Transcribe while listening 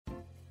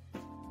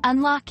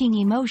Unlocking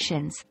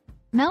emotions.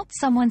 Melt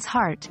someone's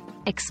heart,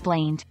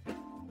 explained.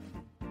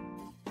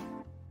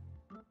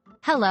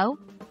 Hello,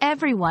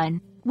 everyone.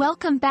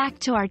 Welcome back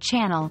to our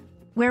channel,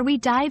 where we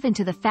dive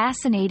into the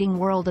fascinating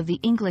world of the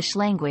English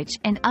language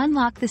and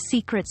unlock the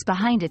secrets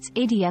behind its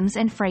idioms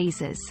and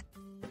phrases.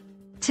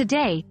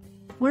 Today,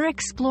 we're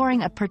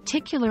exploring a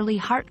particularly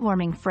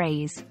heartwarming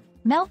phrase,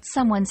 melt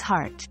someone's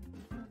heart.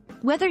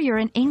 Whether you're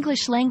an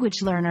English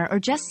language learner or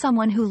just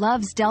someone who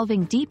loves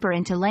delving deeper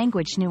into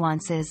language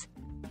nuances,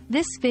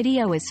 this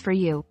video is for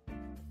you.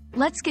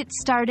 Let's get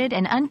started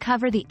and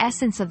uncover the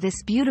essence of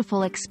this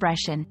beautiful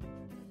expression.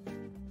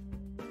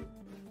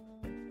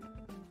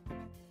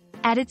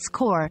 At its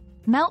core,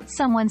 melt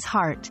someone's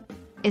heart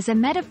is a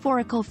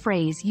metaphorical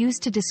phrase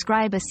used to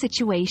describe a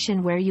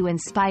situation where you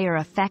inspire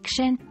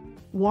affection,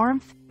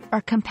 warmth,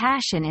 or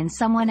compassion in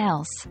someone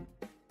else.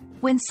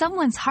 When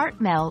someone's heart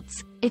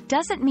melts, it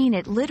doesn't mean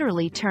it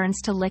literally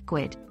turns to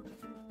liquid.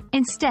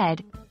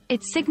 Instead,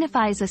 it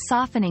signifies a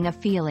softening of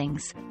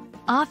feelings,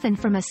 often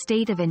from a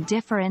state of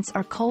indifference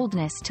or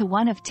coldness to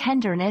one of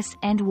tenderness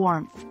and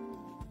warmth.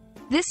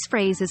 This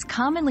phrase is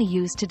commonly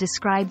used to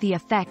describe the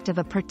effect of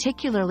a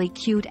particularly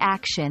cute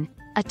action,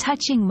 a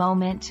touching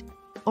moment,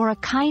 or a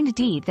kind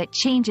deed that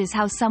changes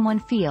how someone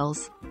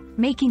feels,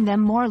 making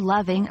them more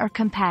loving or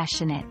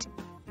compassionate.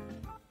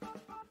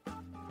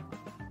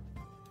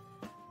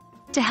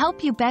 To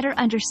help you better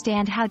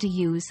understand how to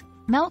use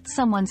melt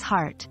someone's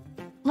heart,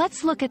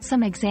 let's look at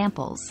some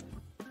examples.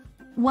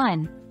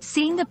 1.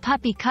 Seeing the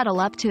puppy cuddle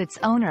up to its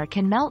owner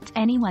can melt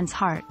anyone's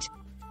heart.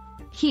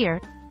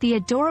 Here, the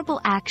adorable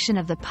action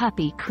of the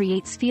puppy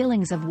creates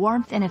feelings of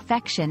warmth and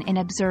affection in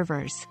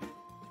observers.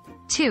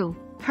 2.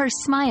 Her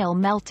smile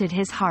melted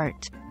his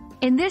heart.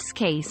 In this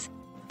case,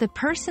 the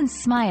person's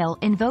smile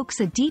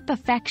invokes a deep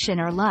affection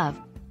or love,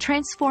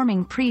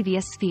 transforming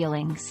previous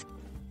feelings.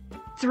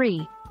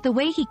 3. The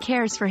way he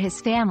cares for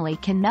his family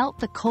can melt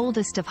the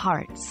coldest of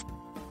hearts.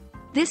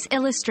 This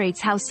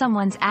illustrates how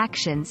someone's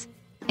actions,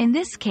 in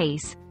this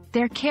case,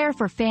 their care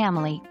for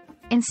family,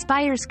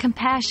 inspires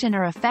compassion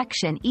or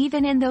affection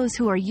even in those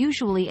who are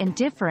usually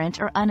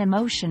indifferent or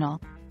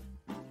unemotional.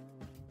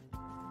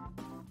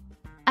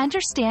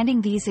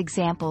 Understanding these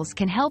examples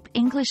can help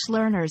English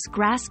learners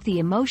grasp the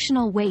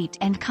emotional weight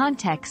and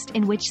context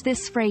in which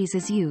this phrase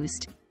is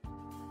used.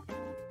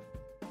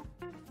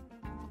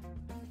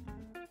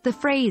 The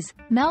phrase,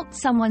 melt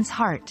someone's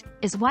heart,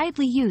 is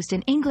widely used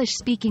in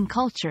English-speaking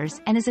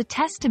cultures and is a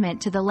testament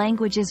to the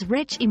language's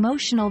rich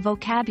emotional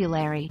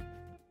vocabulary.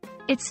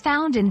 It's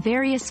found in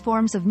various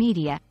forms of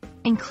media,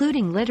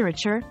 including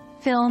literature,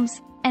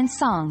 films, and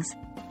songs,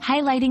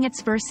 highlighting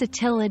its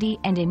versatility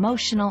and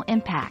emotional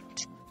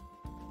impact.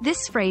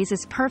 This phrase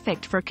is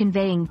perfect for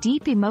conveying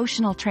deep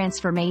emotional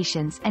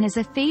transformations and is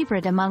a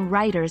favorite among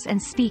writers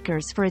and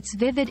speakers for its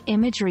vivid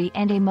imagery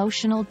and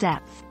emotional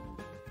depth.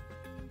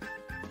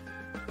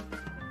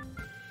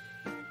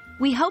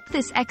 We hope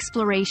this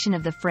exploration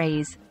of the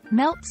phrase,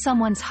 melt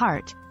someone's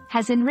heart,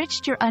 has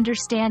enriched your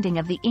understanding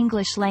of the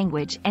English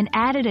language and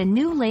added a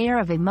new layer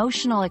of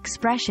emotional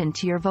expression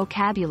to your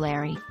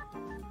vocabulary.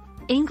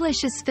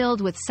 English is filled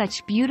with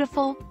such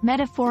beautiful,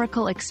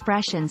 metaphorical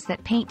expressions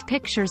that paint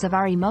pictures of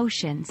our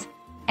emotions,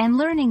 and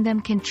learning them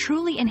can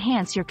truly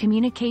enhance your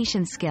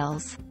communication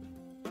skills.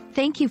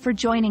 Thank you for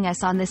joining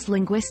us on this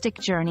linguistic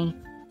journey,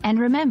 and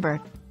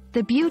remember,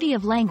 the beauty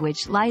of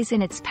language lies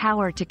in its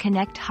power to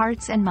connect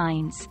hearts and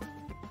minds.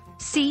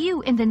 See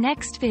you in the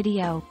next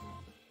video.